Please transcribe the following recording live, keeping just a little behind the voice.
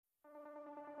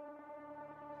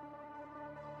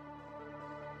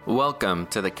Welcome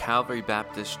to the Calvary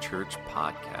Baptist Church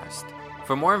podcast.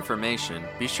 For more information,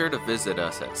 be sure to visit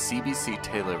us at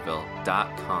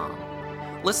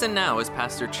cbctaylorville.com. Listen now as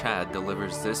Pastor Chad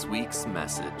delivers this week's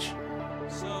message.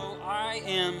 So I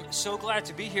am so glad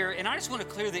to be here, and I just want to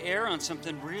clear the air on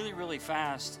something really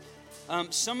fast.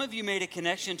 Some of you made a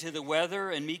connection to the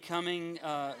weather and me coming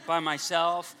by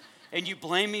myself, and you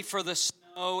blame me for the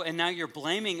snow, and now you're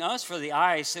blaming us for the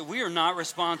ice. And we are not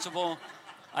responsible.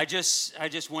 I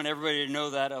just want everybody to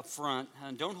know that up front.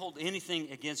 And don't hold anything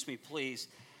against me, please,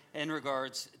 in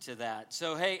regards to that.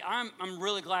 So, hey, I'm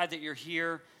really glad that you're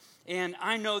here. And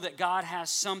I know that God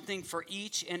has something for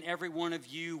each and every one of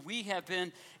you. We have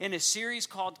been in a series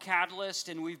called Catalyst,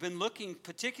 and we've been looking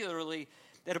particularly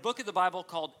at a book of the Bible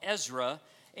called Ezra.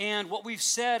 And what we've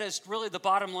said is really the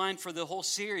bottom line for the whole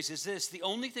series is this: the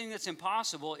only thing that's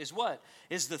impossible is what?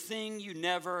 Is the thing you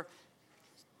never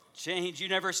change, you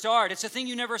never start. It's the thing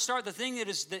you never start. The thing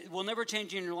that will never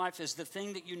change in your life is the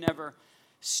thing that you never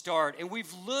start. And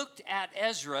we've looked at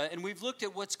Ezra, and we've looked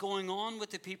at what's going on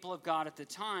with the people of God at the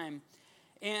time.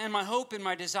 And my hope and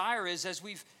my desire is, as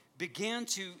we've began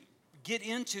to get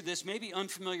into this maybe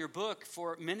unfamiliar book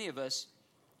for many of us,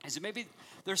 is that maybe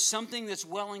there's something that's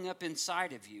welling up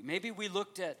inside of you. Maybe we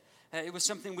looked at, it was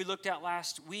something we looked at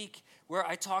last week where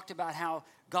I talked about how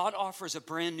God offers a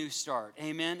brand new start.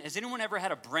 Amen. Has anyone ever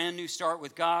had a brand new start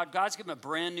with God? God's given a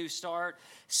brand new start.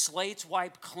 Slates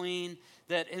wiped clean.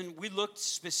 And we looked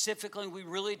specifically, we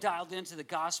really dialed into the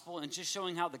gospel and just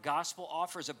showing how the gospel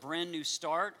offers a brand new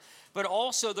start. But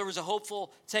also there was a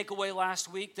hopeful takeaway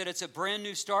last week that it's a brand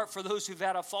new start for those who've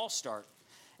had a false start.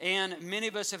 And many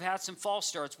of us have had some false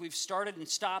starts. We've started and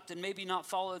stopped and maybe not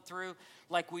followed through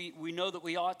like we know that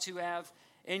we ought to have.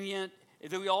 And yet,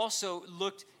 that we also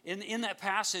looked in that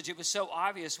passage, it was so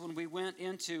obvious when we went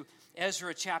into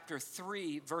Ezra chapter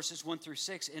 3, verses 1 through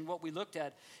 6, and what we looked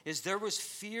at is there was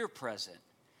fear present.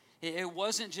 It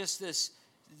wasn't just this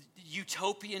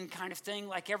utopian kind of thing,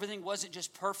 like everything wasn't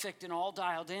just perfect and all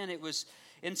dialed in. It was,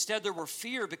 instead there were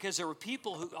fear because there were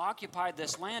people who occupied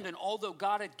this land, and although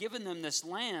God had given them this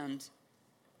land,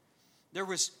 there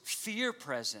was fear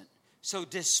present. So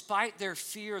despite their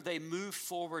fear, they moved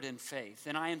forward in faith.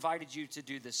 And I invited you to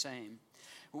do the same.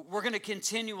 We're going to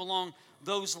continue along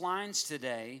those lines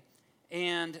today.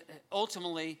 And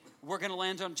ultimately, we're going to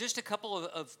land on just a couple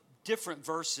of different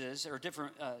verses, or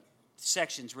different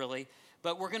sections, really.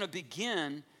 But we're going to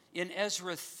begin in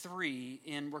Ezra 3,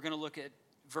 and we're going to look at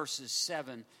verses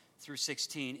 7 through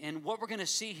 16. And what we're going to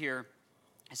see here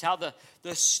is how the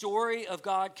story of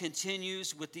God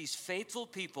continues with these faithful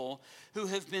people who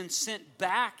have been sent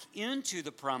back into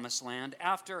the promised land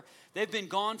after they've been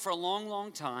gone for a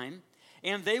long time.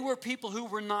 And they were people who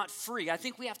were not free. I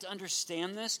think we have to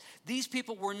understand this. These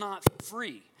people were not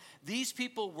free. These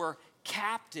people were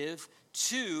captive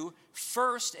to,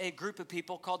 first, a group of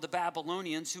people called the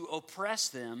Babylonians who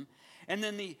oppressed them. And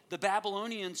then the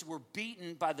Babylonians were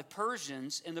beaten by the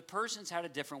Persians, and the Persians had a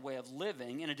different way of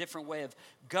living and a different way of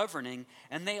governing,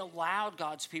 and they allowed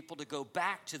God's people to go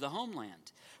back to the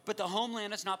homeland. But the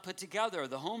homeland is not put together.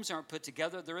 The homes aren't put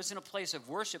together. There isn't a place of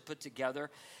worship put together.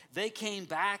 They came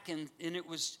back, and it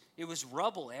was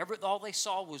rubble. All they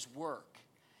saw was work.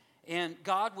 And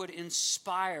God would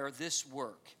inspire this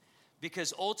work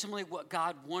because ultimately what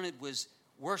God wanted was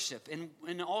worship. And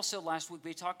also last week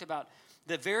we talked about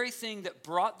the very thing that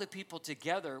brought the people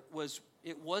together was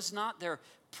not their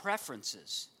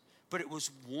preferences, but it was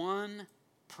one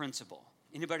principle.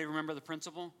 Anybody remember the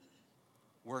principle?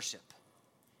 Worship.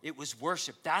 It was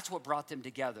worship. That's what brought them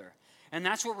together. And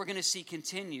that's what we're going to see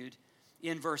continued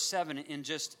in verse 7 in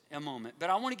just a moment. But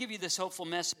I want to give you this hopeful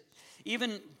message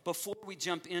even before we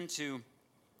jump into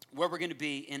where we're going to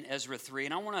be in Ezra 3.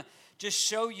 And I want to just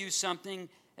show you something,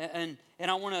 and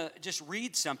I want to just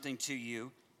read something to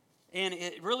you. And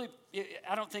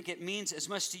I don't think it means as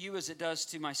much to you as it does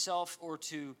to myself or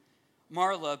to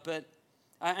Marla, but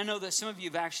I know that some of you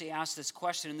have actually asked this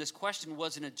question, and this question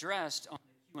wasn't addressed on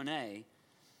the Q&A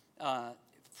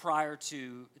prior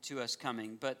to us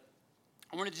coming. But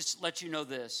I want to just let you know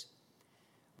this.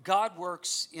 God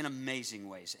works in amazing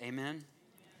ways. Amen?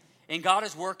 And God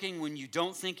is working when you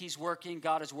don't think He's working.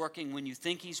 God is working when you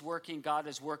think He's working. God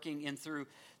is working through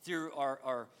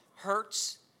our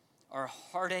hurts, our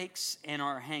heartaches, and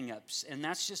our hang-ups. And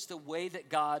that's just the way that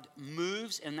God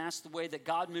moves, and that's the way that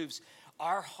God moves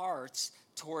our hearts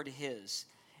toward His.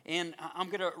 And I'm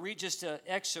going to read just an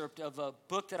excerpt of a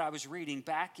book that I was reading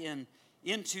back in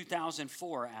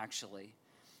 2004, actually.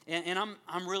 And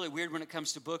I'm really weird when it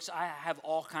comes to books. I have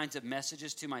all kinds of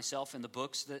messages to myself in the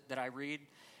books that I read.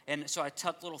 And so I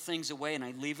tuck little things away and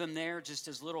I leave them there just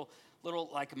as little little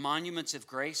like monuments of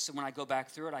grace. So when I go back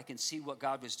through it, I can see what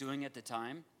God was doing at the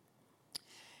time.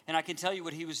 And I can tell you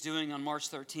what he was doing on March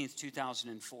 13th,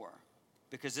 2004,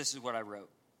 because this is what I wrote.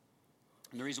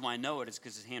 And the reason why I know it is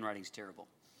because his handwriting's terrible.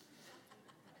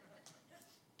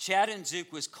 Chad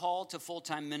Nzuk was called to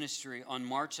full-time ministry on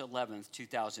March 11th,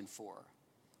 2004.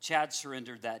 Chad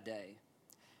surrendered that day.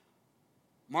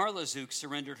 Marla Zook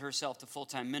surrendered herself to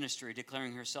full-time ministry,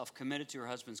 declaring herself committed to her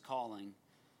husband's calling.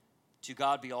 To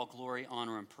God be all glory,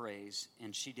 honor, and praise.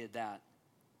 And she did that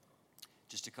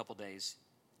just a couple days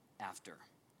after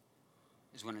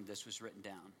is when this was written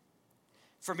down.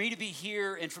 For me to be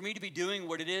here and for me to be doing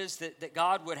what it is that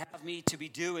God would have me to be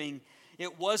doing,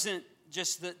 it wasn't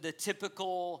just the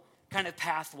typical kind of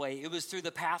pathway. It was through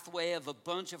the pathway of a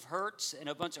bunch of hurts and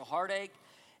a bunch of heartache.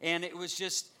 And it was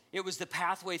the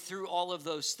pathway through all of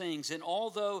those things. And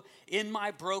although in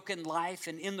my broken life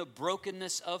and in the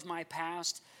brokenness of my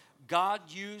past, God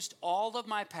used all of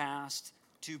my past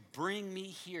to bring me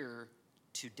here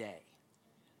today.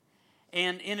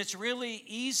 And it's really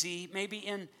easy, maybe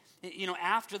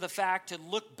after the fact, to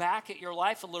look back at your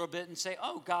life a little bit and say,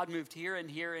 oh, God moved here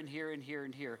and here and here and here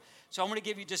and here. So I'm going to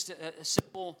give you just a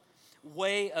simple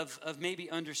way of maybe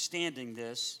understanding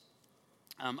this.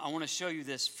 I want to show you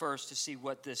this first to see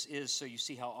what this is so you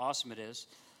see how awesome it is.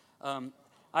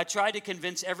 I tried to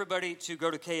convince everybody to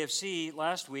go to KFC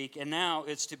last week, and now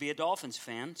it's to be a Dolphins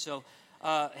fan. So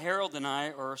Harold and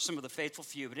I are some of the faithful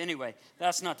few. But anyway,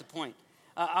 that's not the point.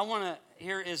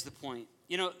 Here is the point.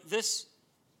 You know, this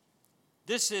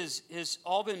has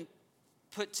all been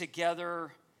put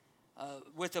together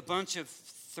with a bunch of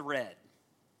thread.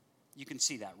 You can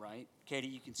see that, right? Katie,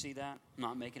 you can see that? I'm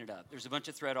not making it up. There's a bunch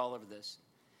of thread all over this.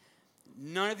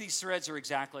 None of these threads are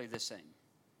exactly the same.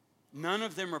 None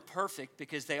of them are perfect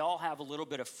because they all have a little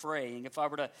bit of fraying. If I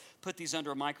were to put these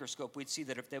under a microscope, we'd see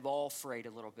that if they've all frayed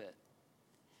a little bit.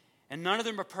 And none of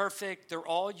them are perfect. They're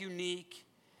all unique.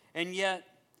 And yet,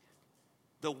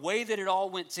 the way that it all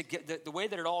the way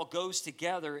that it all goes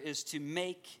together is to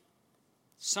make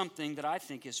something that I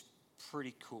think is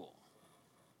pretty cool.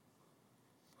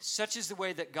 Such is the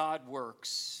way that God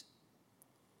works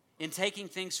in taking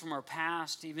things from our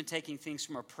past, even taking things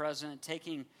from our present,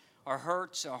 taking our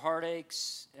hurts, our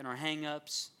heartaches, and our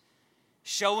hang-ups,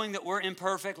 showing that we're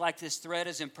imperfect like this thread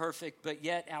is imperfect, but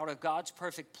yet out of God's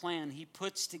perfect plan, he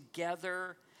puts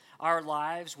together our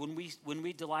lives. When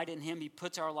we delight in him, he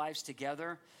puts our lives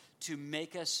together to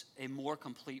make us a more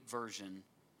complete version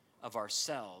of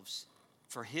ourselves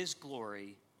for his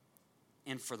glory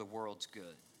and for the world's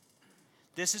good.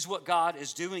 This is what God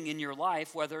is doing in your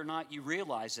life, whether or not you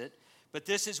realize it. But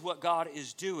this is what God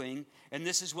is doing, and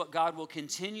this is what God will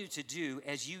continue to do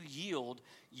as you yield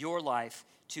your life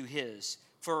to his.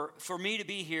 For me to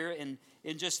be here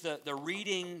in just the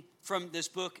reading from this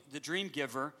book, The Dream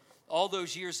Giver, all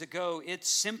those years ago, it's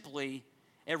simply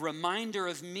a reminder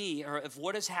of me, or of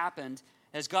what has happened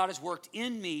as God has worked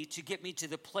in me to get me to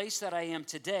the place that I am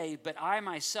today. But I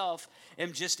myself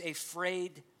am just a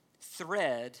frayed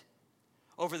thread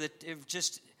over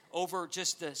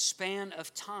just the span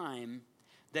of time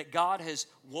that God has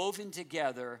woven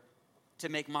together to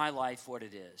make my life what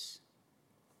it is.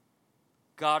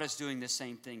 God is doing the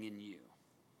same thing in you.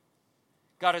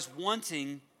 God is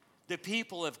wanting the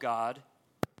people of God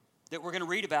that we're going to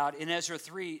read about in Ezra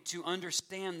 3 to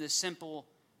understand this simple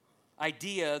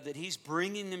idea that he's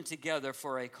bringing them together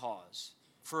for a cause,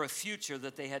 for a future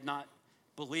that they had not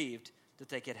believed that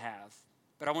they could have.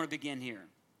 But I want to begin here.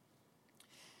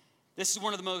 This is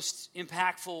one of the most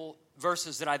impactful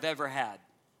verses that I've ever had,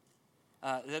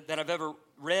 that I've ever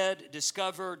read,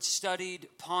 discovered, studied,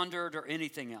 pondered, or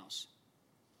anything else.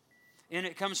 And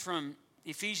it comes from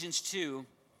Ephesians 2,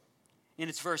 and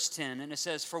it's verse 10, and it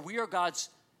says, "For we are God's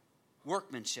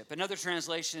workmanship." Another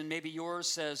translation, maybe yours,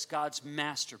 says God's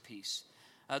masterpiece.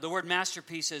 The word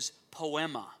masterpiece is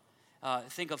poema.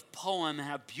 Think of poem and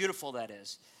how beautiful that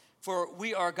is. For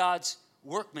we are God's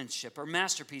workmanship or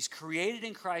masterpiece, created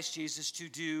in Christ Jesus to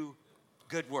do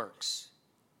good works,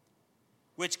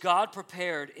 which God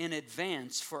prepared in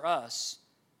advance for us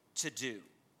to do.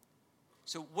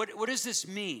 So what does this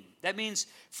mean? That means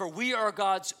for we are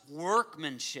God's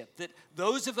workmanship, that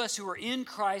those of us who are in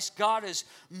Christ, God is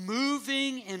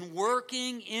moving and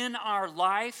working in our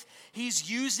life. He's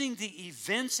using the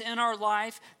events in our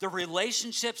life, the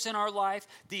relationships in our life,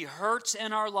 the hurts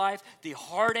in our life, the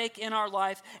heartache in our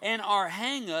life, and our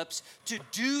hang-ups to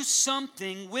do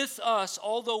something with us,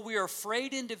 although we are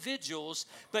frayed individuals,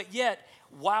 but yet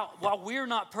while we're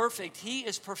not perfect, he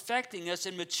is perfecting us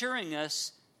and maturing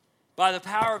us by the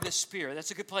power of his Spirit.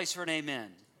 That's a good place for an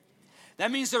amen. That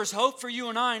means there's hope for you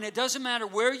and I, and it doesn't matter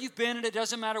where you've been and it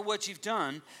doesn't matter what you've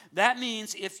done. That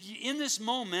means if you, in this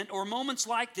moment or moments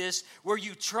like this where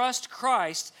you trust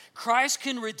Christ, Christ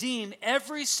can redeem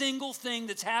every single thing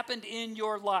that's happened in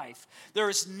your life. There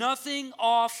is nothing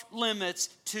off limits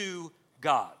to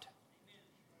God.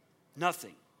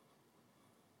 Nothing.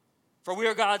 For we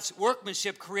are God's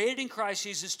workmanship, created in Christ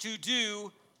Jesus to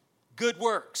do good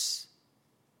works.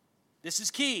 This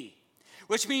is key.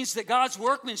 Which means that God's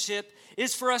workmanship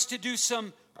is for us to do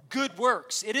some good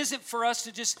works. It isn't for us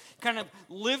to just kind of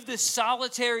live this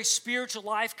solitary spiritual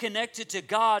life connected to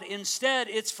God. Instead,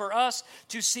 it's for us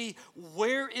to see,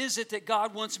 where is it that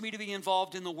God wants me to be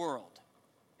involved in the world?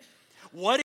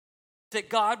 What is it that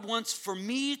God wants for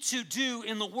me to do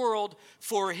in the world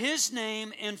for His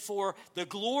name and for the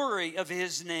glory of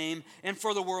His name and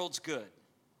for the world's good?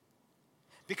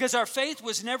 Because our faith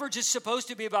was never just supposed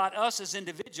to be about us as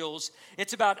individuals.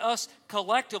 It's about us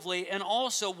collectively and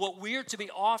also what we're to be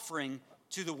offering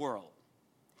to the world.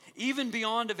 Even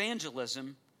beyond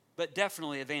evangelism, but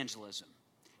definitely evangelism.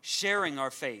 Sharing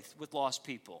our faith with lost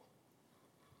people.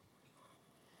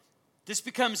 This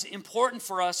becomes important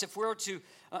for us if we're to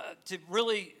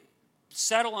really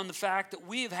settle on the fact that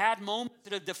we have had moments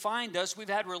that have defined us. We've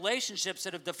had relationships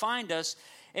that have defined us.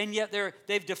 And yet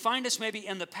they've defined us maybe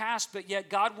in the past, but yet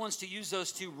God wants to use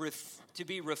those to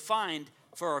be refined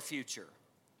for our future.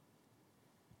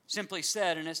 Simply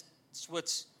said, and it's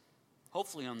what's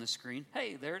hopefully on the screen.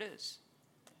 Hey, there it is.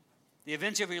 The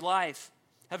events of your life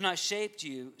have not shaped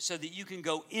you so that you can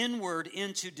go inward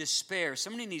into despair.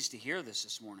 Somebody needs to hear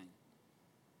this morning.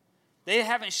 They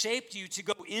haven't shaped you to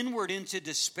go inward into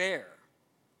despair.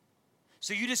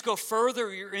 So you just go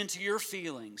further into your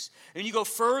feelings, and you go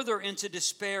further into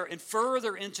despair and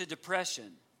further into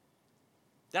depression.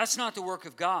 That's not the work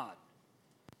of God.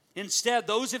 Instead,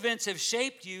 those events have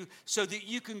shaped you so that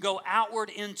you can go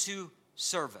outward into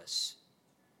service.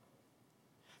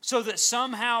 So that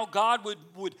somehow God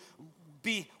would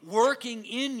be working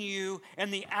in you,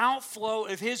 and the outflow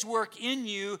of His work in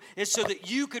you is so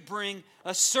that you could bring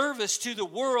a service to the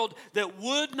world that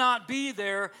would not be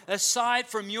there aside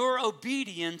from your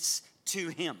obedience to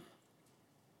Him.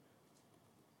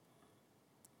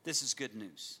 This is good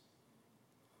news.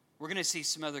 We're going to see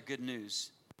some other good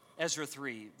news. Ezra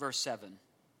 3, verse 7.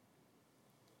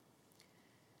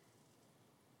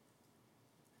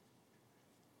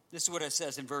 This is what it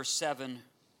says in verse 7,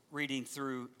 reading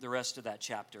through the rest of that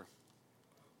chapter.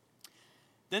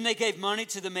 Then they gave money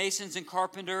to the masons and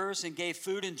carpenters and gave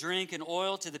food and drink and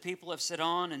oil to the people of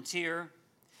Sidon and Tyre,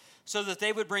 so that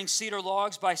they would bring cedar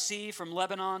logs by sea from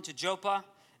Lebanon to Joppa,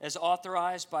 as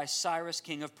authorized by Cyrus,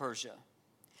 king of Persia.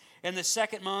 In the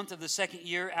 2nd month of the 2nd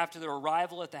year after their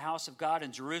arrival at the house of God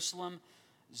in Jerusalem,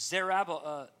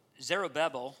 Zerubbabel,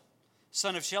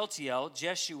 son of Shealtiel,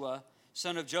 Jeshua,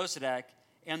 son of Josadak,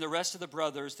 and the rest of the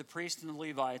brothers, the priests and the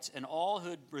Levites, and all who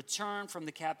had returned from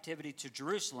the captivity to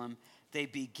Jerusalem, they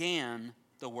began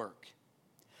the work,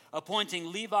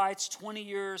 appointing Levites 20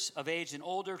 years of age and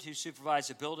older to supervise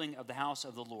the building of the house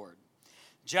of the Lord.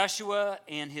 Joshua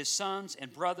and his sons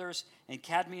and brothers, and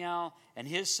Kadmiel and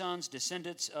his sons,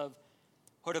 descendants of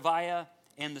Hodaviah,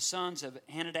 and the sons of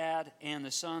Henadad, and the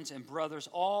sons and brothers,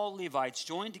 all Levites,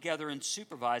 joined together in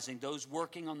supervising those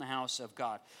working on the house of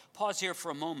God. Pause here for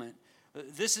a moment.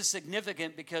 This is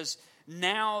significant because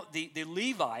now the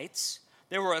Levites,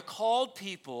 they were a called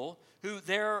people who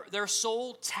their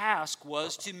sole task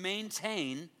was to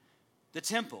maintain the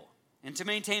temple and to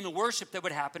maintain the worship that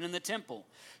would happen in the temple.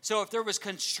 So if there was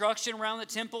construction around the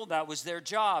temple, that was their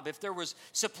job. If there was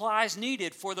supplies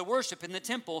needed for the worship in the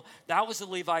temple, that was the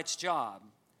Levites' job.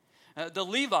 The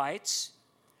Levites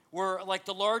were like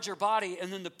the larger body,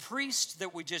 and then the priests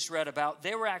that we just read about,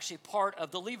 they were actually part of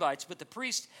the Levites, but the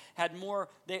priests had more,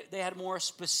 they had more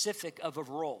specific of a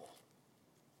role.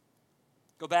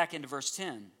 Go back into verse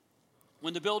 10.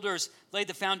 When the builders laid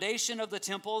the foundation of the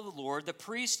temple of the Lord, the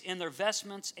priests in their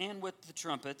vestments and with the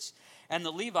trumpets, and the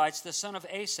Levites, the son of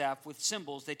Asaph, with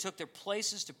cymbals, they took their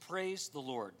places to praise the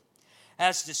Lord.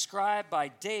 As described by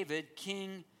David,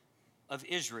 king of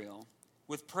Israel,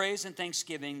 with praise and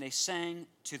thanksgiving, they sang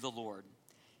to the Lord.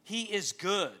 He is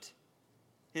good.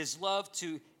 His love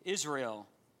to Israel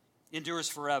endures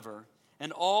forever.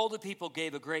 And all the people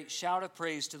gave a great shout of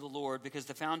praise to the Lord because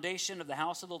the foundation of the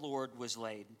house of the Lord was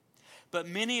laid. But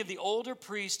many of the older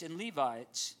priests and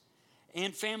Levites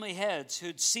and family heads who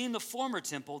had seen the former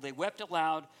temple, they wept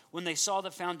aloud when they saw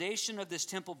the foundation of this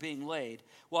temple being laid,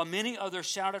 while many others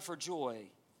shouted for joy.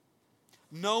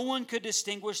 No one could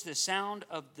distinguish the sound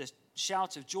of the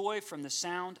shouts of joy from the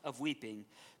sound of weeping,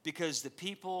 because the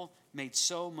people made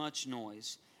so much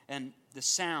noise. and the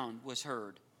sound was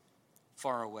heard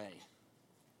far away.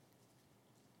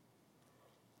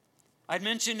 I'd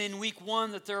mentioned in week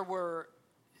 1 that there were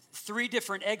 3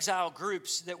 different exile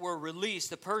groups that were released.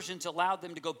 The Persians allowed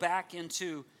them to go back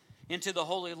into the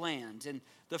Holy Land. And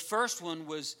the first one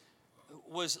was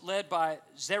led by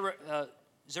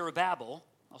Zerubbabel.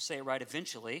 I'll say it right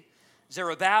eventually.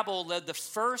 Zerubbabel led the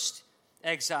first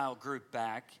exile group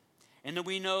back. And then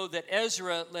we know that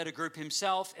Ezra led a group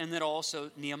himself, and that also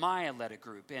Nehemiah led a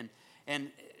group.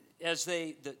 And as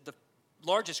the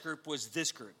largest group was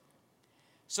this group.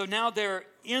 So now they're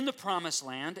in the promised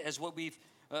land, as what we've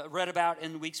read about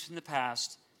in the weeks from the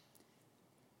past.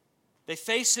 They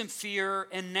face some fear,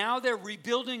 and now they're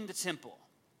rebuilding the temple.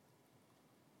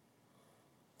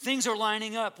 Things are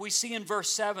lining up. We see in verse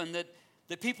 7 that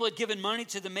the people had given money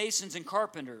to the masons and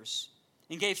carpenters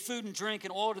and gave food and drink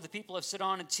and oil to the people of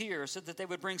Sidon and Tyre, so that they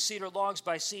would bring cedar logs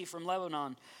by sea from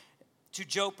Lebanon to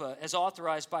Joppa, as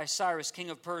authorized by Cyrus, king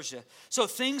of Persia. So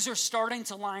things are starting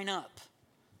to line up.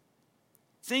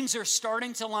 Things are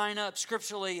starting to line up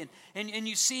scripturally, and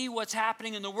you see what's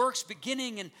happening, and the work's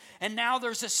beginning, and now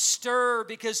there's a stir,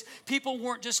 because people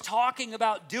weren't just talking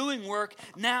about doing work.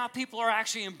 Now people are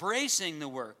actually embracing the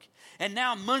work, and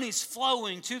now money's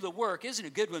flowing to the work. Isn't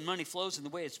it good when money flows in the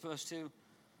way it's supposed to?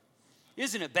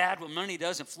 Isn't it bad when money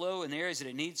doesn't flow in the areas that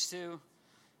it needs to?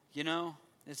 You know,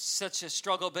 it's such a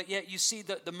struggle, but yet you see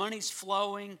that the money's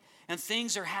flowing, and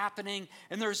things are happening,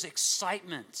 and there's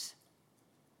excitement.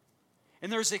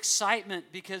 And there's excitement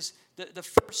because the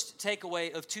first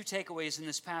takeaway of 2 takeaways in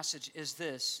this passage is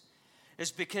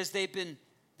because they've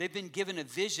been given a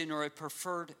vision or a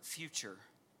preferred future.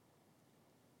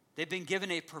 They've been given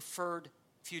a preferred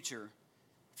future.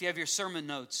 If you have your sermon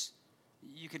notes,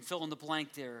 you can fill in the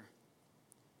blank there.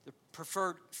 The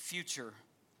preferred future.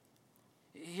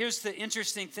 Here's the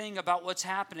interesting thing about what's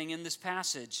happening in this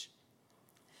passage.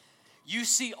 You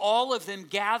see all of them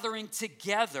gathering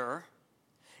together,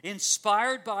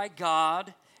 inspired by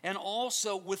God, and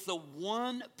also with the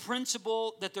one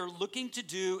principle that they're looking to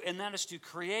do, and that is to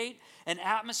create an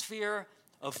atmosphere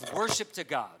of worship to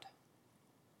God.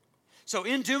 So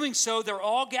in doing so, they're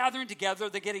all gathering together.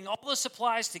 They're getting all the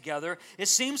supplies together. It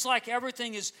seems like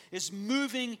everything is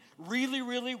moving really,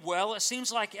 really well. It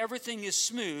seems like everything is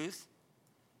smooth.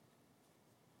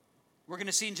 We're going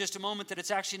to see in just a moment that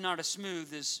it's actually not as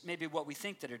smooth as maybe what we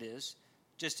think that it is,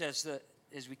 just as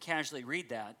we casually read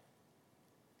that.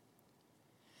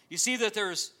 You see that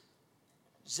there's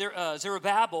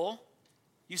Zerubbabel.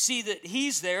 You see that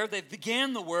he's there. They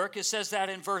began the work. It says that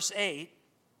in verse 8.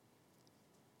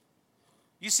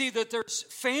 You see that there's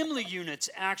family units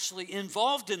actually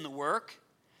involved in the work.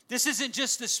 This isn't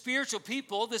just the spiritual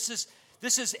people. This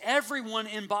is everyone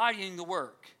embodying the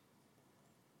work.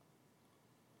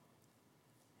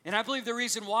 And I believe the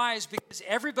reason why is because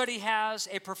everybody has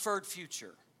a preferred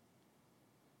future.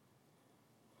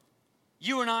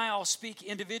 You and I all speak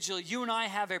individually. You and I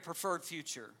have a preferred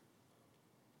future.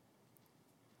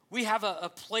 We have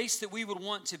a place that we would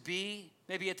want to be,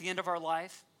 maybe at the end of our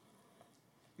life.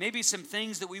 Maybe some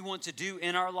things that we want to do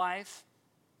in our life.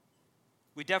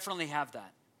 We definitely have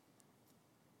that.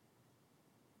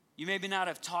 You maybe not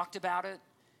have talked about it.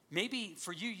 Maybe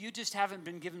for you, you just haven't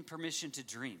been given permission to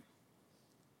dream.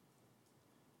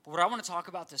 But what I want to talk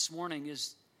about this morning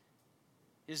is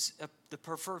the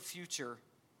preferred future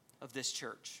of this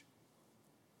church.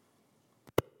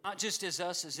 Not just as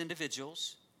us as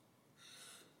individuals,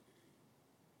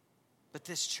 but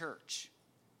this church.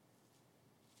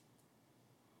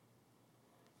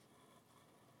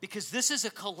 Because this is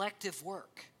a collective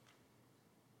work.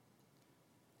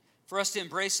 For us to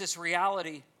embrace this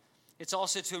reality, it's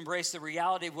also to embrace the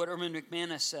reality of what Erwin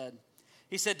McManus said.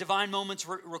 He said, divine moments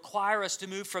require us to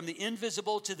move from the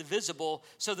invisible to the visible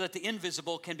so that the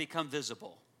invisible can become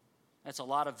visible. That's a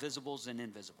lot of visibles and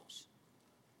invisibles.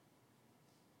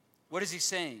 What is he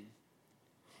saying?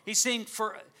 He's saying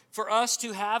for us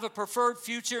to have a preferred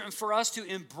future and for us to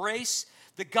embrace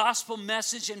the gospel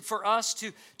message and for us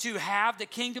to have the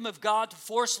kingdom of God to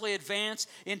forcefully advance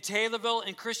in Taylorville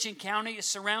and Christian County,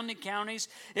 surrounding counties,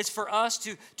 it's for us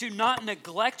to not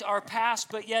neglect our past,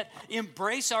 but yet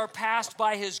embrace our past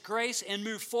by His grace and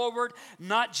move forward,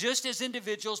 not just as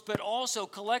individuals, but also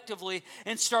collectively,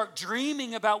 and start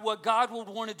dreaming about what God would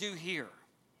want to do here.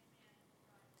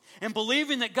 And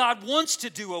believing that God wants to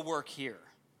do a work here.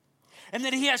 And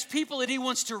that He has people that He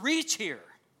wants to reach here.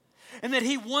 And that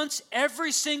He wants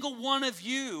every single one of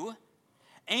you,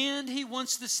 and He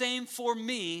wants the same for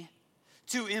me,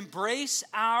 to embrace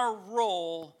our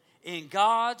role in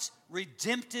God's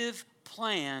redemptive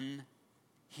plan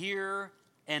here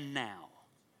and now.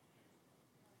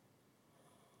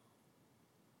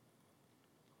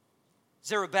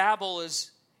 Zerubbabel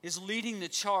is leading the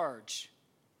charge.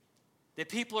 The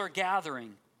people are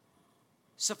gathering.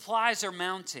 Supplies are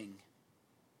mounting.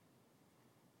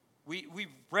 We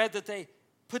read that they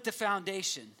put the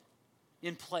foundation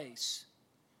in place.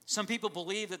 Some people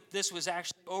believe that this was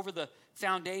actually over the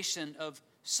foundation of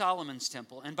Solomon's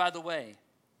temple. And by the way,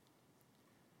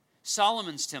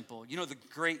 Solomon's temple, the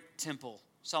great temple,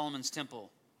 Solomon's temple,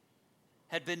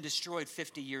 had been destroyed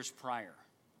 50 years prior.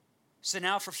 So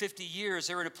now for 50 years,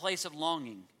 they're in a place of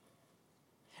longing.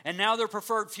 And now their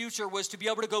preferred future was to be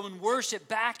able to go and worship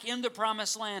back in the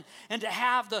promised land and to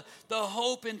have the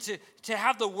hope and to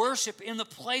have the worship in the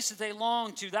place that they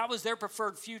longed to. That was their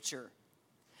preferred future.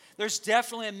 There's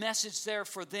definitely a message there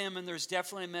for them, and there's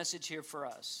definitely a message here for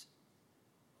us.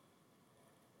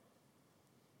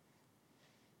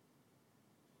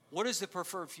 What is the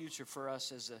preferred future for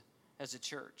us as a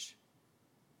church?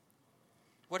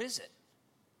 What is it?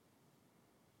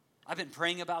 I've been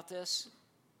praying about this.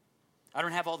 I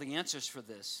don't have all the answers for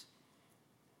this.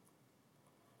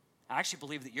 I actually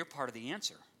believe that you're part of the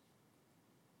answer.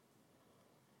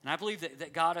 And I believe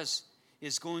that God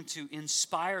is going to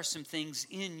inspire some things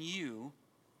in you,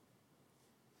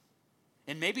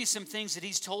 and maybe some things that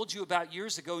He's told you about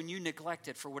years ago and you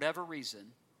neglected for whatever reason.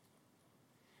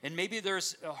 And maybe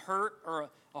there's a hurt or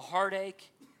a heartache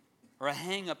or a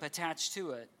hang-up attached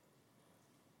to it.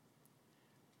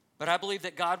 But I believe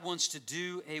that God wants to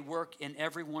do a work in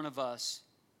every one of us,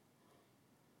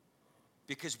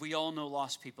 because we all know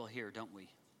lost people here, don't we?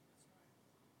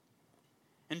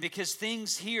 And because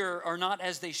things here are not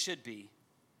as they should be.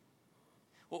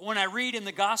 When I read in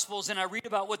the Gospels and I read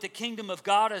about what the kingdom of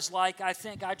God is like,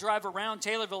 I drive around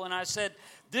Taylorville and I said,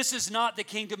 this is not the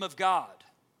kingdom of God.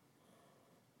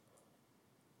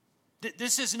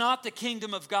 This is not the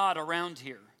kingdom of God around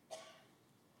here.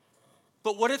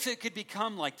 But what if it could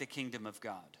become like the kingdom of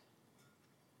God?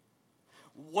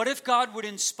 What if God would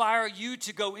inspire you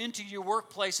to go into your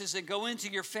workplaces and go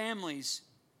into your families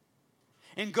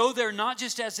and go there not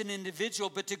just as an individual,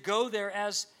 but to go there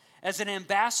as an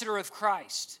ambassador of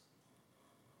Christ?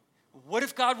 What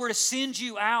if God were to send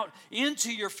you out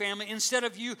into your family instead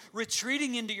of you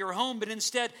retreating into your home, but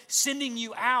instead sending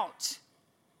you out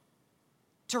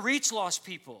to reach lost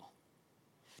people,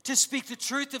 to speak the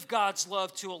truth of God's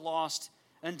love to a lost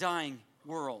and dying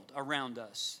world around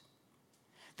us?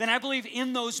 Then I believe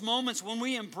in those moments when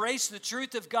we embrace the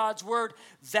truth of God's word,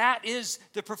 that is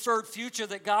the preferred future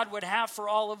that God would have for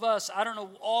all of us. I don't know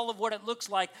all of what it looks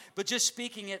like, but just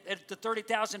speaking it at the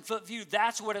 30,000-foot view,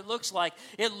 that's what it looks like.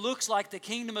 It looks like the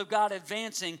kingdom of God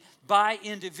advancing by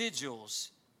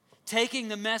individuals, taking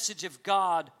the message of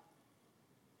God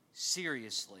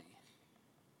seriously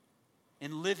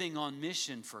and living on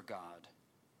mission for God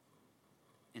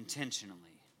intentionally.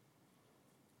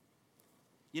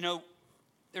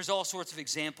 There's all sorts of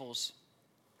examples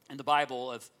in the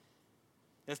Bible of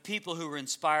people who were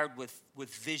inspired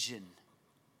with vision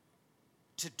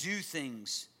to do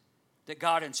things that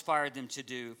God inspired them to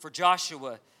do. For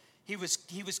Joshua, he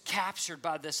was captured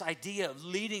by this idea of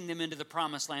leading them into the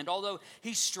promised land. Although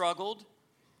he struggled,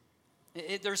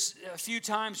 there's a few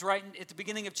times right at the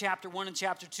beginning of chapter 1 and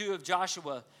chapter 2 of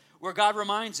Joshua where God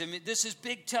reminds him, this is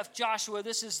big, tough Joshua.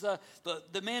 This is the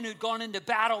man who'd gone into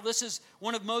battle. This is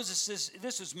one of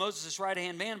Moses'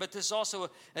 right-hand man, but this is also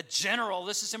a general.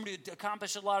 This is somebody who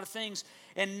accomplished a lot of things.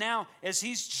 And now, as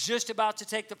he's just about to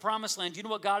take the promised land, do you know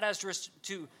what God has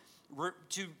to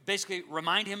basically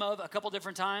remind him of a couple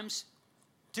different times?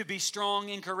 To be strong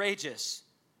and courageous.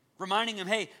 Reminding him,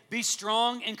 hey, be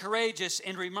strong and courageous,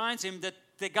 and reminds him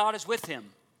that God is with him.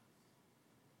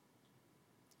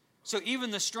 So even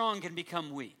the strong can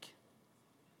become weak.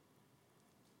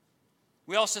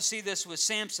 We also see this with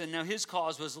Samson. Now his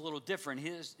cause was a little different.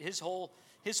 His whole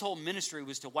ministry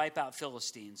was to wipe out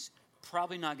Philistines.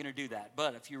 Probably not going to do that,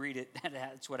 but if you read it,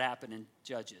 that's what happened in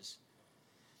Judges.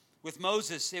 With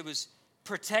Moses, it was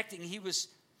protecting. He was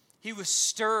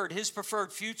stirred. His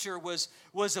preferred future was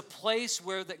a place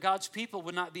where that God's people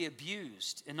would not be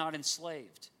abused and not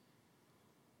enslaved.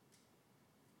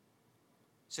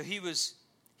 So he was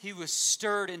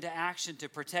stirred into action to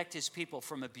protect his people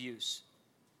from abuse.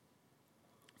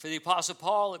 For the Apostle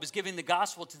Paul, it was giving the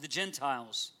gospel to the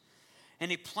Gentiles.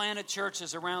 And he planted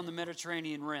churches around the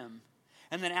Mediterranean rim.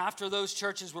 And then after those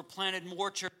churches were planted, more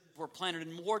churches were planted,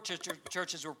 and more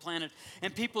churches were planted.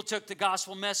 And people took the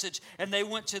gospel message, and they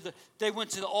went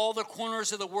to all the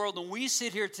corners of the world. And we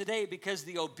sit here today because of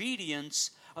the obedience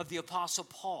of the Apostle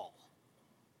Paul.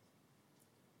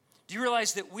 Do you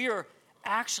realize that we are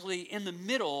actually in the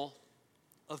middle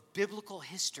of biblical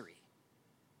history?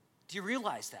 Do you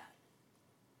realize that?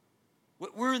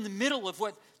 We're in the middle of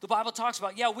what the Bible talks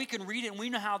about. Yeah, we can read it and we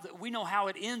know how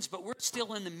it ends, but we're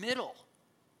still in the middle.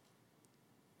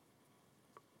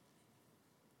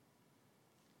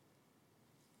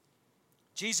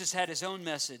 Jesus had his own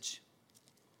message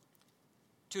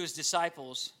to his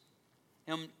disciples,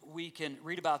 and we can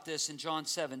read about this in John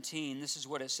 17. This is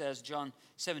what it says, John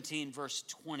 17, verse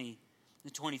 20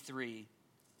 and 23.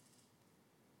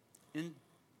 And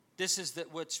this is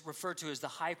what's referred to as the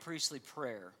high priestly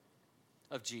prayer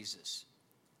of Jesus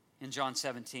in John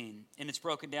 17. And it's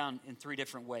broken down in 3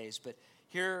 different ways. But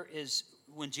here is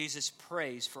when Jesus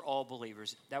prays for all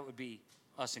believers. That would be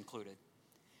us included.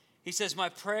 He says, my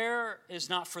prayer is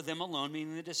not for them alone,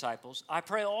 meaning the disciples. I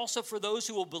pray also for those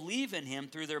who will believe in him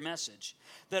through their message,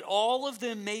 that all of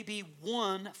them may be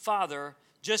one, Father,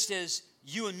 just as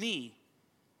you and me,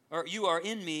 or you are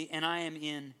in me and I am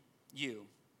in you.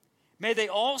 May they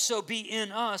also be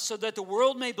in us, so that the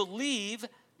world may believe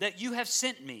that you have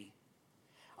sent me.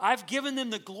 I've given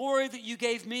them the glory that you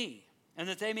gave me, and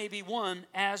that they may be one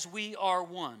as we are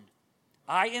one.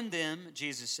 I in them,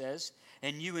 Jesus says,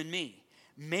 and you in me.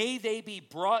 May they be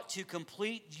brought to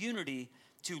complete unity,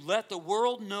 to let the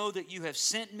world know that you have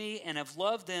sent me and have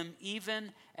loved them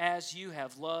even as you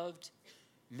have loved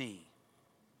me.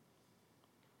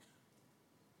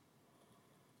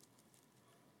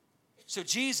 So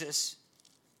Jesus,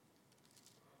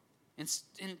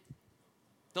 in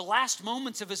the last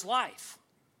moments of his life,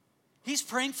 he's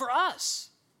praying for us.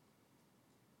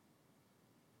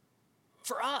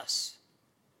 For us.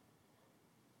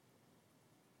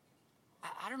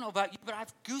 I don't know about you, but I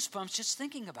have goosebumps just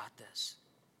thinking about this.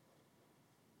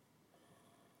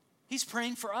 He's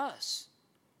praying for us.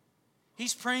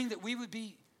 He's praying that we would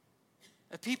be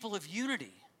a people of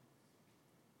unity.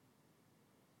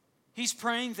 He's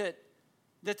praying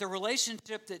that the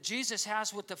relationship that Jesus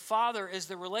has with the Father is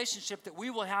the relationship that we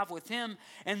will have with him,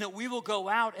 and that we will go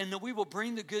out and that we will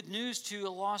bring the good news to a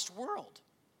lost world.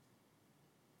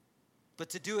 But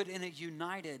to do it in a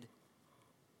united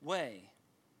way.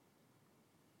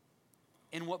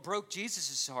 And what broke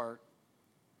Jesus' heart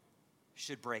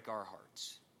should break our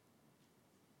hearts.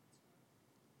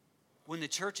 When the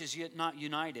church is yet not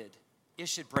united, it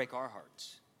should break our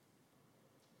hearts.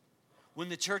 When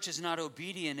the church is not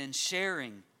obedient in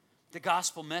sharing the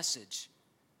gospel message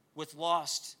with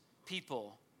lost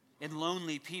people and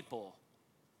lonely people,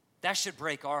 that should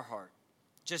break our heart,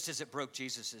 just as it broke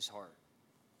Jesus' heart.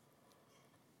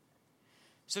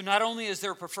 So not only is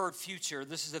there a preferred future,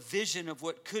 this is a vision of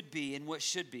what could be and what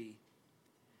should be.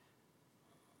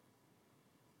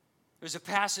 There's a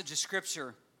passage of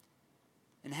Scripture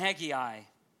in Haggai,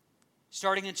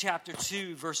 starting in chapter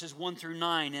 2, verses 1 through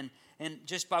 9. And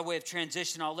just by way of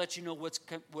transition, I'll let you know what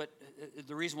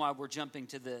the reason why we're jumping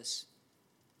to this.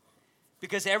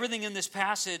 Because everything in this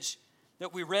passage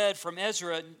that we read from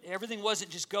Ezra, everything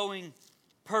wasn't just going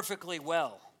perfectly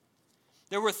well.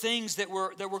 There were things that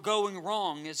were going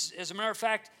wrong. As a matter of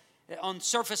fact, on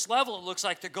surface level, it looks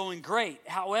like they're going great.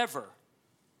 However,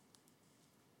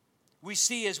 we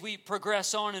see as we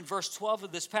progress on in verse 12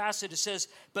 of this passage, it says,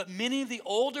 but many of the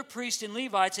older priests and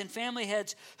Levites and family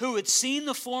heads who had seen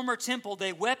the former temple,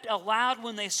 they wept aloud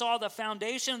when they saw the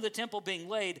foundation of the temple being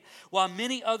laid, while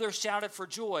many others shouted for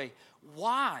joy.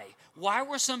 Why? Why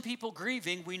were some people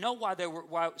grieving? We know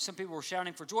why some people were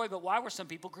shouting for joy, but why were some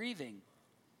people grieving?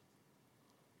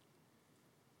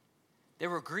 They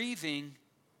were grieving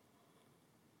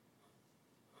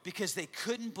because they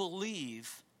couldn't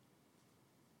believe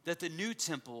that the new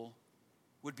temple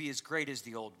would be as great as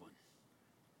the old one.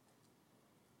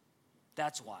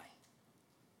 That's why.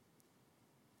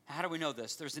 How do we know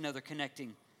this? There's another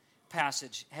connecting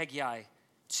passage, Haggai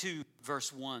 2,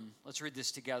 verse 1. Let's read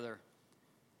this together.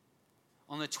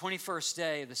 On the 21st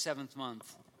day of the 7th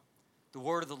month, the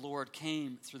word of the Lord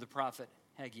came through the prophet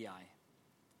Haggai.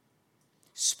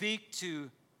 Speak to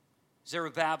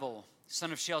Zerubbabel,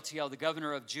 son of Shealtiel, the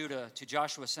governor of Judah, to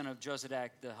Joshua, son of Jozadak,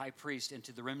 the high priest, and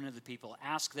to the remnant of the people.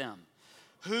 Ask them,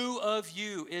 who of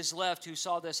you is left who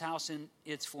saw this house in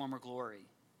its former glory?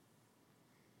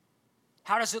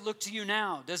 How does it look to you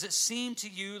now? Does it seem to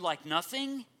you like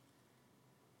nothing?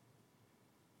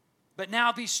 But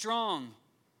now be strong,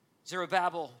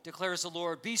 Zerubbabel, declares the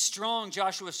Lord. Be strong,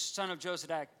 Joshua, son of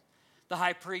Jozadak, the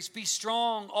high priest. Be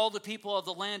strong, all the people of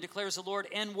the land, declares the Lord,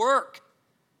 and work.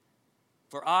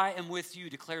 For I am with you,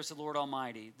 declares the Lord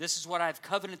Almighty. This is what I have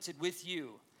covenanted with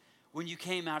you when you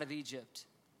came out of Egypt.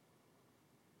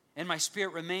 And my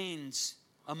spirit remains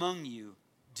among you.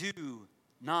 Do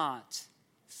not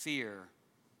fear.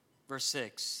 Verse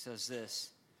 6 says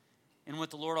this. And what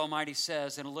the Lord Almighty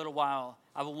says, in a little while,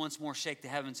 I will once more shake the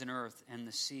heavens and earth and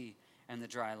the sea and the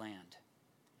dry land.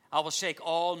 I will shake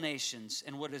all nations,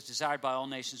 and what is desired by all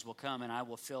nations will come, and I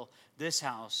will fill this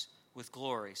house with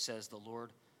glory, says the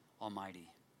Lord Almighty.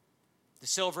 The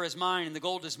silver is mine, and the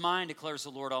gold is mine, declares the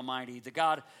Lord Almighty. The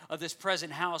God of this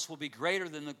present house will be greater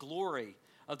than the glory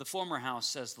of the former house,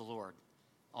 says the Lord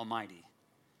Almighty.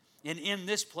 And in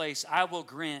this place I will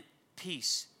grant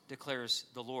peace, declares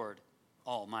the Lord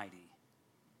Almighty.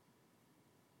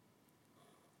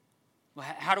 Well,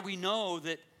 how do we know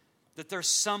that there's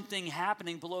something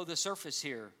happening below the surface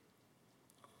here?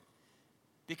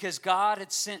 Because God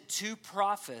had sent 2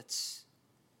 prophets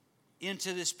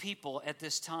into this people at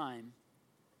this time,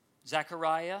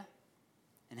 Zechariah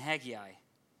and Haggai.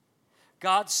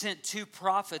 God sent 2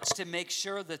 prophets to make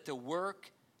sure that the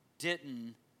work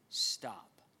didn't stop.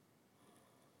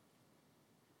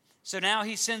 So now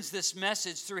he sends this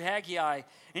message through Haggai,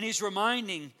 and he's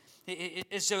reminding,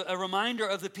 it's a reminder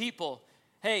of the people,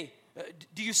 hey,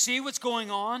 do you see what's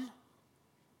going on?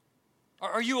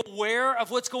 Are you aware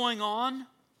of what's going on?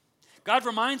 God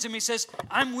reminds him, he says,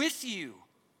 I'm with you.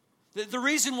 The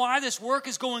reason why this work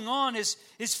is going on is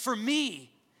for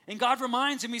me. And God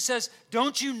reminds him, he says,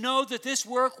 don't you know that this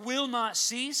work will not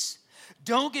cease?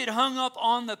 Don't get hung up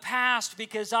on the past,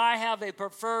 because I have a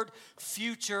preferred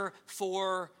future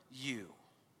for you.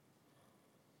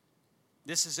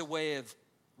 This is a way of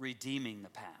redeeming the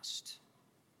past.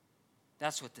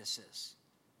 That's what this is.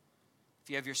 If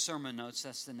you have your sermon notes,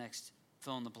 that's the next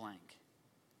fill in the blank.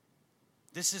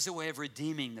 This is a way of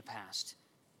redeeming the past.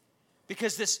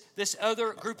 Because this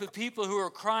other group of people who are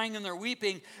crying and they're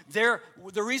weeping, the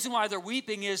reason why they're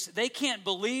weeping is they can't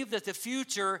believe that the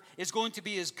future is going to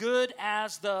be as good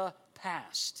as the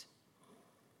past.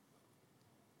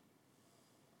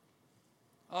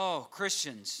 Oh,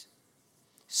 Christians,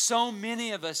 so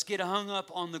many of us get hung up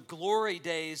on the glory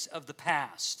days of the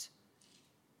past.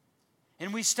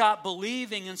 And we stop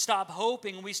believing and stop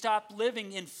hoping, and we stop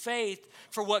living in faith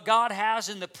for what God has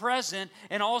in the present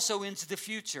and also into the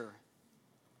future.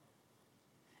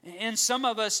 And some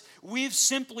of us, we've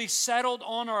simply settled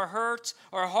on our hurts,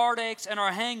 our heartaches, and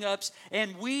our hang-ups,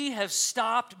 and we have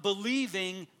stopped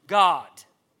believing God.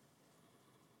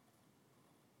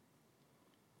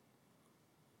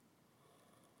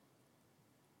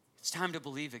 It's time to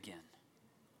believe again.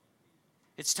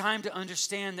 It's time to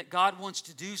understand that God wants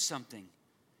to do something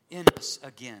in us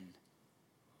again.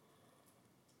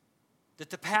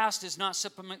 That the past is not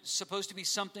supposed to be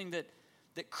something that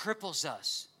cripples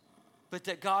us, but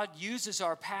that God uses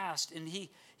our past, and He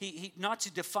not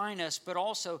to define us, but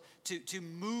also to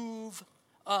move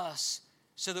us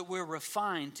so that we're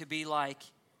refined to be like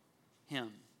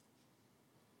Him.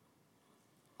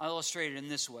 I illustrate it in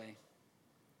this way.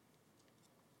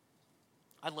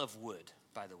 I love wood,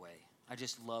 by the way. I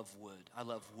just love wood. I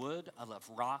love wood. I love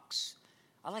rocks.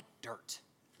 I like dirt.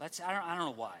 I don't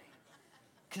know why.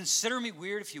 Consider me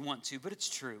weird if you want to, but it's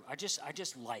true. I just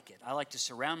like it. I like to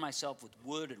surround myself with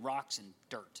wood and rocks and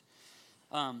dirt.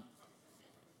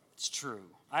 It's true.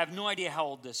 I have no idea how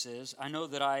old this is. I know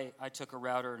that I took a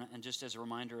router, and just as a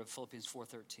reminder of Philippians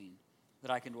 4:13,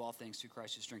 that I can do all things through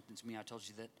Christ who strengthens me. I told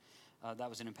you that that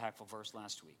was an impactful verse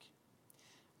last week.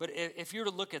 But if you were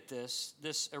to look at this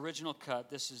original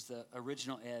cut, this is the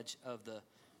original edge of the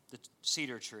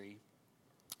cedar tree.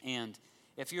 And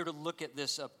if you were to look at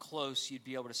this up close, you'd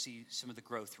be able to see some of the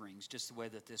growth rings, just the way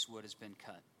that this wood has been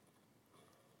cut.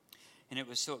 And it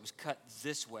was cut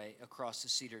this way across the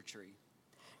cedar tree.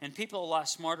 And people a lot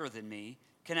smarter than me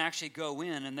can actually go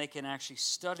in and they can actually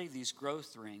study these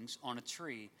growth rings on a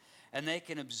tree, and they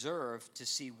can observe to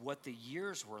see what the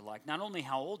years were like, not only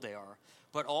how old they are,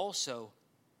 but also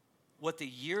what the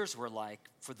years were like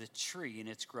for the tree in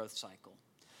its growth cycle.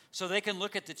 So they can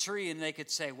look at the tree and they could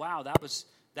say, wow, that was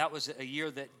a year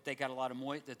that they got a lot of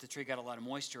that the tree got a lot of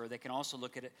moisture. Or they can also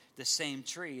look at the same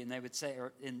tree, and they would say,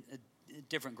 or in a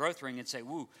different growth ring, and say,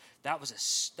 "Woo,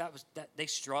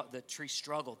 the tree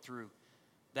struggled through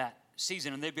that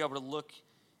season." And they'd be able to look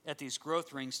at these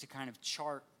growth rings to kind of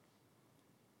chart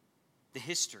the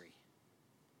history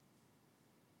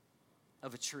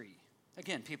of a tree.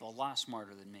 Again, people a lot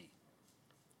smarter than me.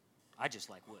 I just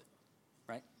like wood,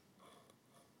 right?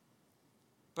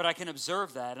 But I can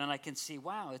observe that, and I can see,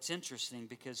 wow, it's interesting,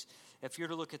 because if you were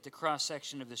to look at the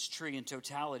cross-section of this tree in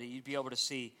totality, you'd be able to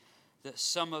see that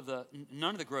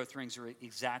none of the growth rings are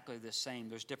exactly the same.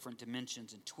 There's different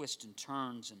dimensions and twists and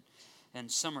turns,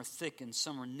 and some are thick and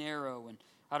some are narrow, and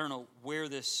I don't know where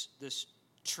this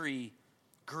tree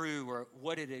grew or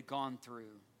what it had gone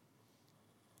through.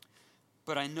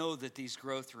 But I know that these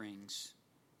growth rings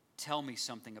tell me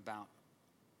something about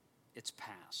its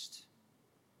past.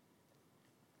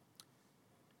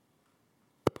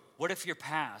 What if your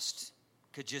past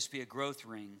could just be a growth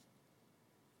ring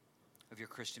of your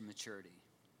Christian maturity?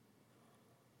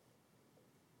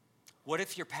 What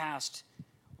if your past,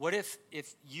 what if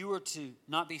you were to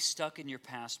not be stuck in your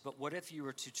past, but what if you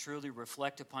were to truly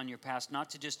reflect upon your past, not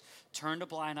to just turn a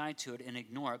blind eye to it and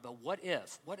ignore it, but what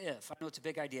if, I know it's a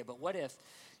big idea, but what if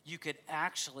you could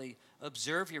actually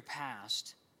observe your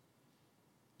past,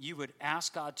 you would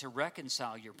ask God to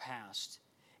reconcile your past,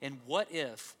 and what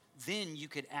if then you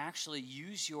could actually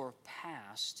use your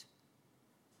past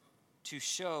to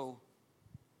show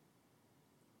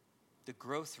the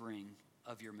growth ring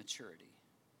of your maturity,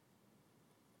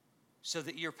 so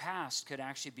that your past could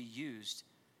actually be used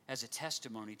as a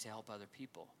testimony to help other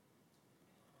people.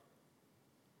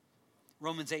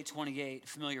 Romans 8:28,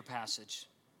 familiar passage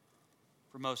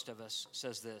for most of us,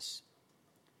 says this,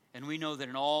 and we know that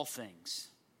in all things,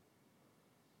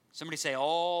 somebody say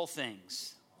all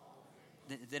things,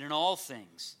 that in all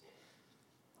things,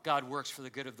 God works for the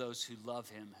good of those who love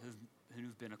him,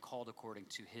 who've been called according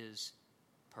to his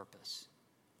purpose.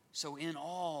 So in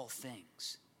all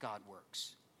things, God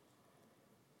works.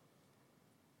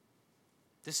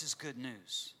 This is good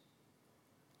news.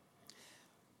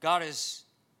 God is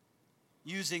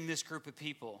using this group of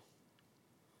people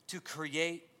to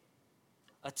create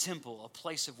a temple, a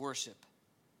place of worship,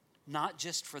 not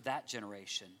just for that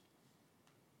generation,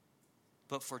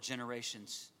 but for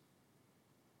generations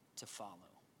to follow.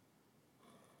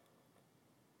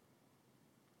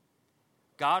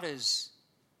 God is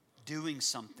doing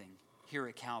something here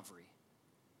at Calvary,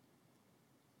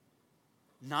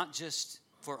 not just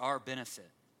for our benefit,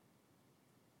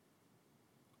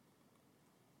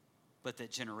 but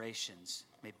that generations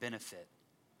may benefit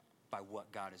by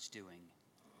what God is doing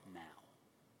now.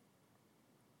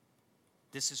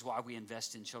 This is why we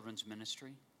invest in children's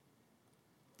ministry.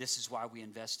 This is why we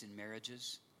invest in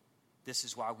marriages. This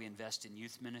is why we invest in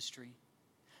youth ministry.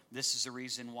 This is the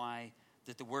reason why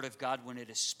that the Word of God, when it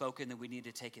is spoken, that we need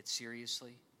to take it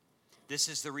seriously. This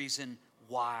is the reason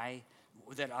why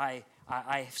that I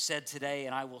have said today,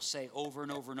 and I will say over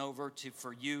and over and over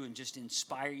for you, and just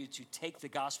inspire you to take the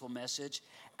gospel message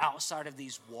outside of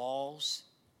these walls,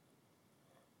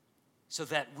 so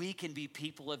that we can be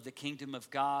people of the kingdom of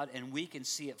God, and we can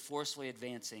see it forcefully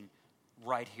advancing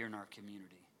right here in our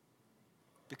community.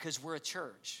 Because we're a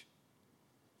church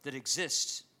that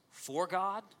exists for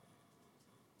God,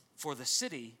 for the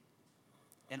city,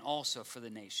 and also for the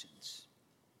nations.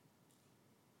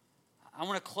 I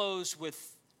want to close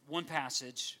with one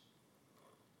passage.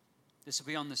 This will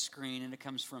be on the screen, and it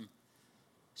comes from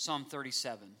Psalm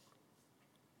 37.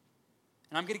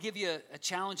 And I'm going to give you a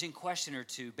challenging question or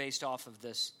two based off of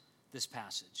this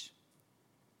passage.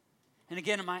 And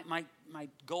again, my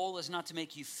goal is not to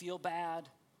make you feel bad.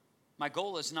 My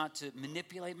goal is not to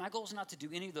manipulate. My goal is not to do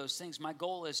any of those things. My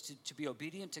goal is to be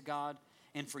obedient to God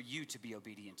and for you to be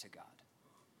obedient to God.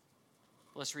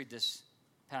 Let's read this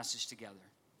passage together.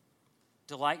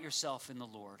 Delight yourself in the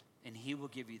Lord, and he will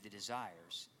give you the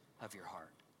desires of your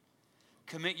heart.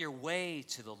 Commit your way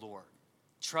to the Lord.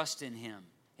 Trust in him,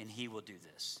 and he will do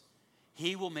this.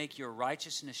 He will make your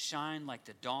righteousness shine like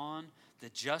the dawn, the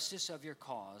justice of your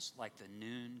cause like the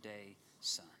noonday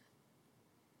sun.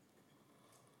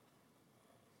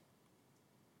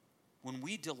 When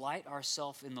we delight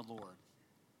ourselves in the Lord,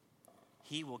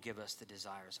 he will give us the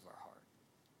desires of our heart.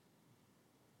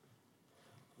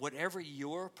 Whatever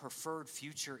your preferred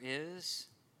future is,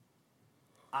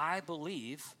 I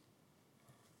believe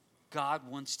God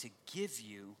wants to give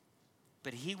you,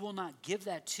 but he will not give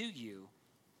that to you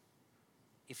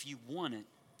if you want it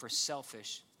for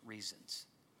selfish reasons.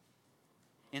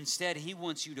 Instead, he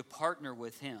wants you to partner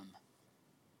with him.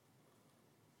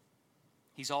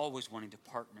 He's always wanting to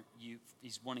partner you.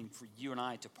 He's wanting for you and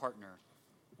I to partner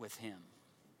with him.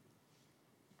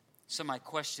 So my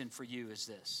question for you is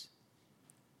this.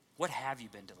 What have you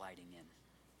been delighting in?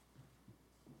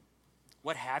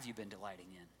 What have you been delighting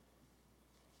in?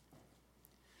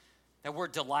 That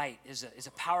word delight is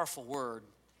a powerful word.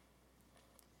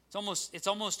 It's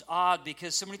almost odd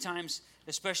because so many times,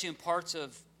 especially in parts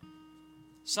of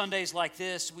Sundays like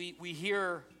this, we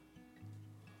hear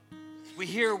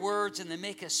words and they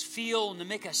make us feel and they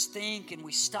make us think, and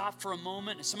we stop for a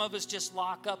moment, and some of us just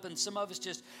lock up, and some of us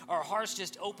just, our hearts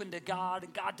just open to God,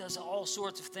 and God does all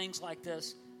sorts of things like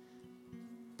this.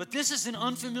 But this is an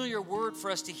unfamiliar word for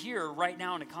us to hear right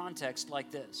now in a context like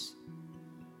this.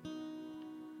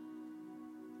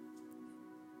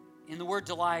 In the word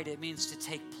delight, it means to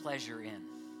take pleasure in.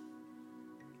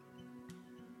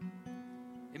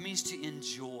 It means to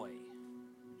enjoy.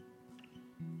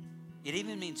 It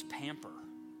even means pamper.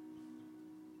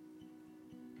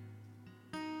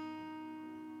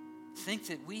 think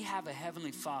that we have a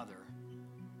Heavenly Father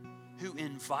who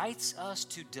invites us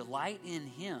to delight in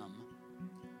Him.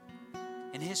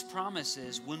 And His promise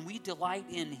is when we delight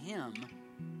in Him,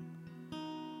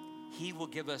 He will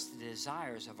give us the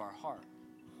desires of our heart.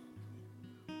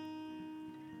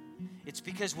 It's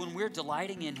because when we're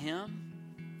delighting in Him,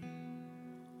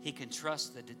 He can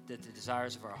trust that the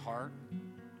desires of our heart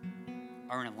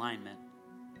are in alignment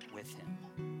with Him.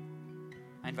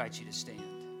 I invite you to stand.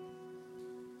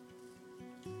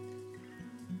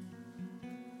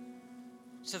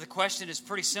 So the question is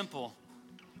pretty simple.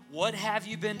 What have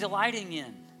you been delighting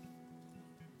in?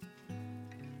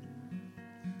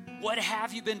 What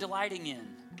have you been delighting in?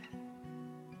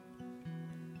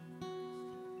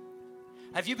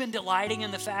 Have you been delighting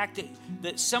in the fact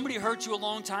that somebody hurt you a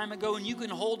long time ago and you can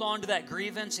hold on to that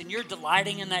grievance and you're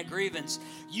delighting in that grievance?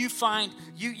 You find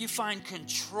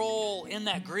control in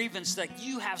that grievance, that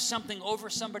you have something over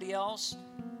somebody else.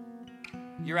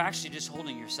 You're actually just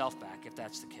holding yourself back if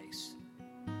that's the case.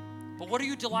 But what are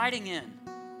you delighting in?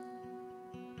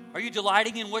 Are you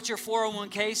delighting in what your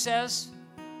 401k says?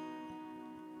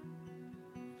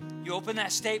 You open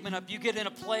that statement up, you get in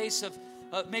a place of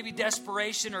maybe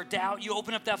desperation or doubt. You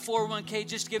open up that 401k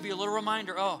just to give you a little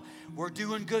reminder, oh, we're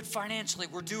doing good financially,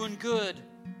 we're doing good.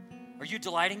 Are you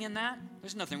delighting in that?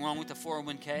 There's nothing wrong with the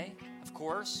 401k, of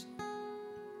course.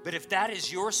 But if that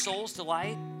is your soul's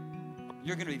delight,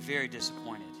 you're going to be very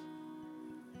disappointed.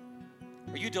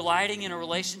 Are you delighting in a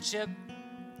relationship?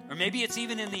 Or maybe it's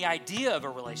even in the idea of a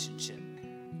relationship.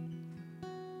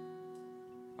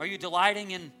 Are you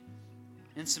delighting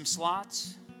in some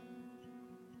slots?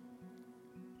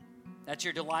 That's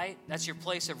your delight? That's your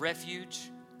place of refuge?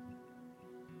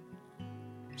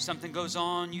 Something goes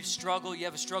on, you struggle, you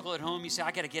have a struggle at home, you say,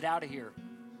 I got to get out of here.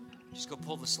 Just go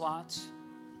pull the slots.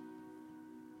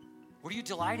 What are you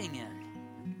delighting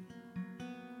in?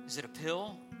 Is it a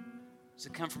pill? Does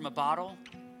it come from a bottle?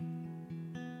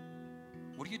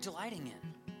 What are you delighting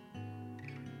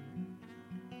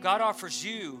in? God offers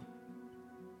you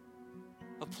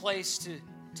a place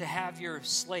to have your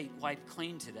slate wiped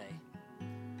clean today.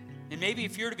 And maybe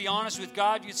if you're to be honest with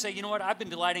God, you'd say, you know what, I've been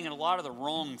delighting in a lot of the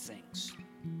wrong things.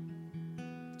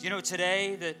 Do you know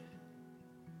today that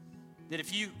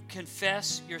if you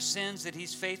confess your sins, that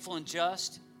He's faithful and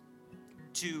just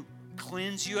to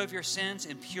cleanse you of your sins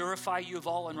and purify you of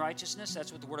all unrighteousness?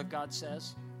 That's what the Word of God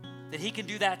says. That He can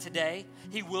do that today.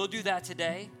 He will do that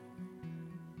today.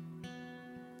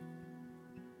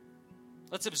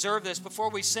 Let's observe this. Before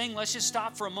we sing, let's just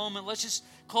stop for a moment. Let's just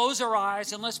close our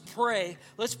eyes and let's pray.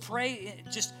 Let's pray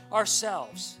just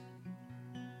ourselves.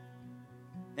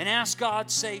 And ask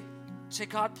God, say,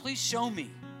 God, please show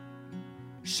me.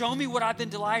 Show me what I've been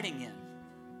delighting in.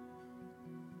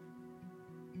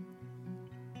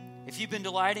 If you've been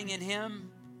delighting in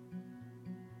Him,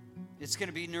 it's going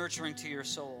to be nurturing to your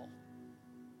soul.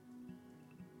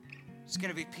 It's going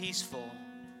to be peaceful.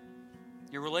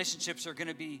 Your relationships are going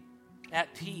to be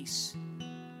at peace.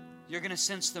 You're going to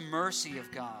sense the mercy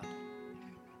of God.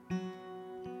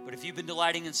 But if you've been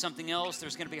delighting in something else,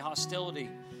 there's going to be hostility.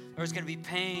 There's going to be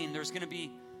pain. There's going to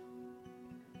be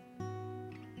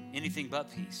anything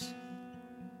but peace.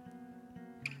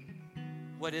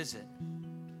 What is it?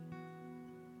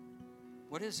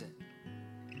 What is it?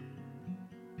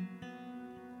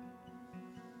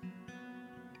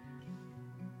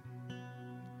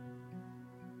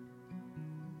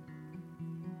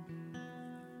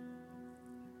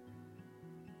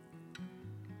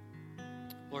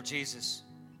 Lord Jesus,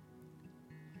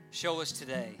 show us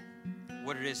today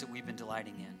what it is that we've been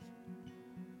delighting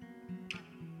in.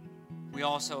 We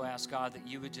also ask, God, that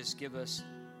you would just give us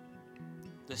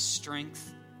the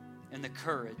strength and the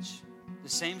courage, the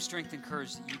same strength and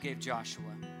courage that you gave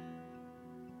Joshua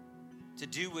to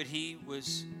do what he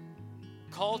was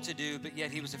called to do, but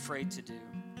yet he was afraid to do.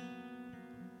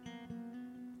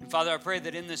 And Father, I pray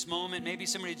that in this moment, maybe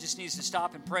somebody just needs to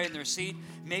stop and pray in their seat.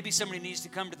 Maybe somebody needs to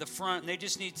come to the front and they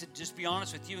just need to just be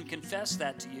honest with you and confess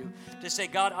that to you. To say,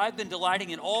 God, I've been delighting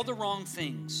in all the wrong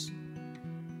things.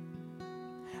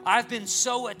 I've been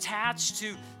so attached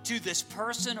to this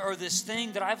person or this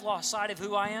thing that I've lost sight of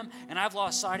who I am, and I've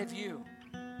lost sight of you.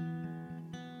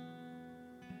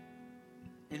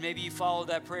 And maybe you follow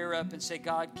that prayer up and say,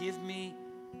 God, give me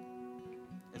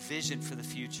a vision for the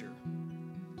future,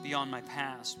 beyond my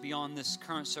past, beyond this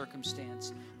current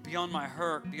circumstance, beyond my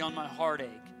hurt, beyond my heartache,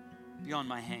 beyond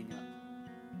my hang-up.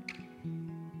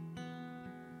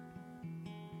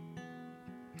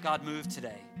 God, move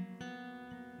today.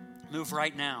 Move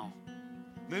right now.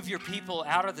 Move your people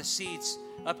out of the seats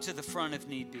up to the front if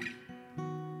need be.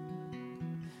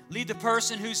 Lead the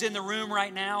person who's in the room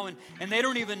right now and they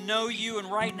don't even know you,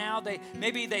 and right now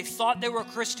maybe they thought they were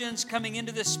Christians coming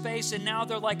into this space, and now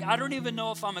they're like, I don't even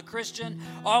know if I'm a Christian.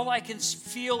 All I can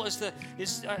feel is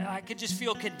I can just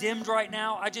feel condemned right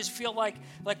now. I just feel like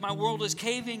my world is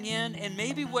caving in, and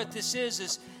maybe what this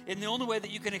is, and the only way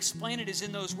that you can explain it is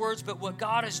in those words, but what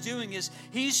God is doing is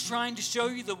He's trying to show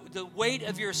you the weight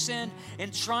of your sin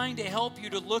and trying to help you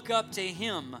to look up to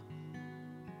Him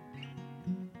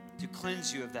to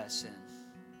cleanse you of that sin.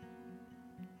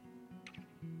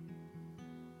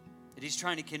 That He's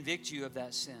trying to convict you of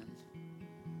that sin.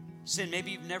 Sin maybe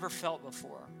you've never felt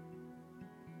before,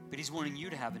 but He's wanting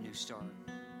you to have a new start.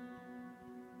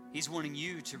 He's wanting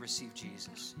you to receive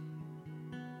Jesus.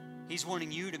 He's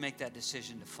wanting you to make that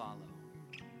decision to follow.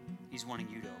 He's wanting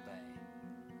you to obey.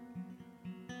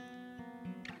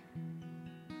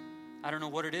 I don't know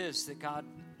what it is that God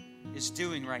is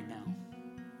doing right now,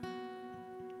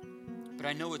 but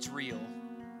I know it's real.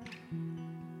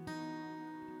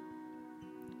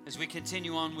 As we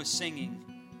continue on with singing,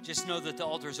 just know that the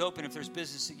altar is open. If there's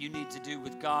business that you need to do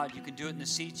with God, you can do it in the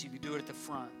seats, you can do it at the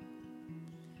front.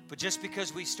 But just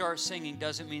because we start singing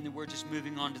doesn't mean that we're just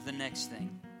moving on to the next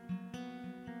thing.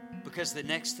 Because the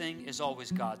next thing is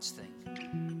always God's thing.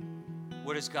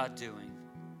 What is God doing?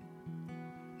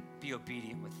 Be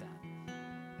obedient with that.